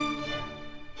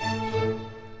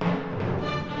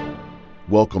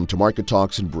Welcome to Market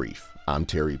Talks in Brief. I'm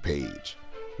Terry Page.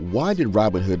 Why did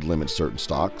Robinhood limit certain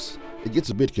stocks? It gets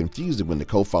a bit confusing when the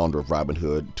co-founder of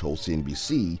Robinhood told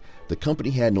CNBC the company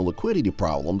had no liquidity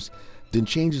problems, then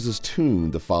changes his tune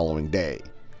the following day.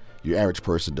 Your average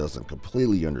person doesn't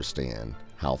completely understand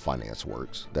how finance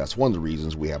works. That's one of the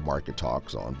reasons we have Market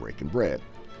Talks on Breaking Bread.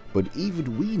 But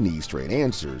even we need straight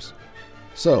answers.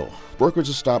 So,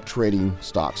 brokerages stopped trading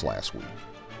stocks last week.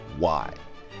 Why?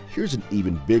 Here's an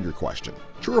even bigger question.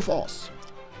 True or false?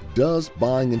 Does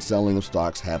buying and selling of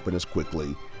stocks happen as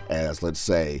quickly as, let's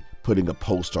say, putting a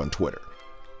post on Twitter?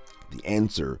 The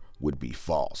answer would be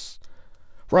false.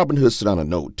 Robinhood sent out a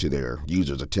note to their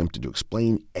users attempting to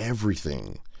explain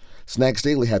everything. Snacks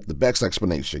Daily had the best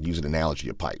explanation using an analogy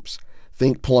of pipes.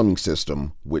 Think plumbing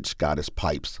system, which got its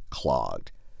pipes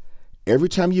clogged. Every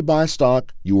time you buy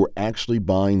stock, you are actually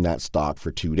buying that stock for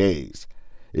 2 days.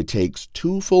 It takes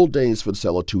 2 full days for the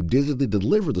seller to digitally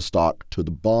deliver the stock to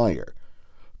the buyer.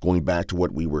 Going back to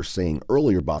what we were saying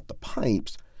earlier about the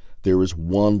pipes, there is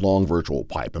one long virtual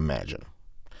pipe, imagine.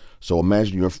 So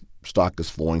imagine your stock is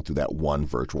flowing through that one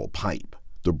virtual pipe.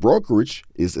 The brokerage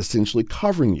is essentially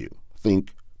covering you.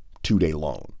 Think 2-day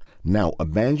loan. Now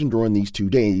imagine during these 2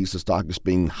 days, the stock is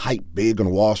being hyped big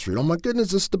on Wall Street. Oh my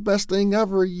goodness, this is the best thing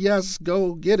ever. Yes,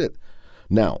 go get it.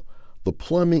 Now, the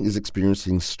plumbing is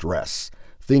experiencing stress.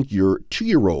 Think your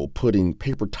 2-year-old putting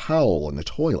paper towel in the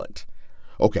toilet.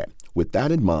 Okay, with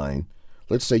that in mind,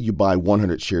 let's say you buy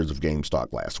 100 shares of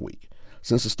GameStop last week.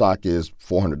 Since the stock is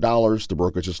 $400, the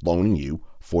brokerage is loaning you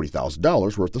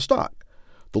 $40,000 worth of stock.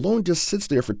 The loan just sits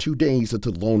there for 2 days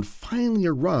until the loan finally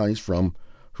arrives from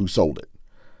who sold it.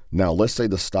 Now, let's say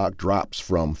the stock drops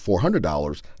from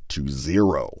 $400 to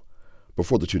zero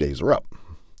before the 2 days are up.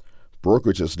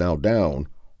 Brokerage is now down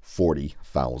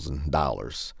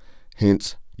 $40,000.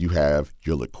 Hence, you have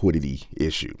your liquidity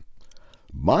issue.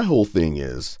 My whole thing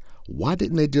is, why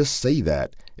didn't they just say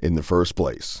that in the first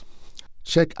place?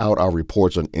 Check out our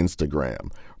reports on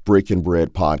Instagram, Breaking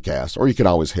Bread Podcast, or you can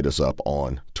always hit us up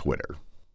on Twitter.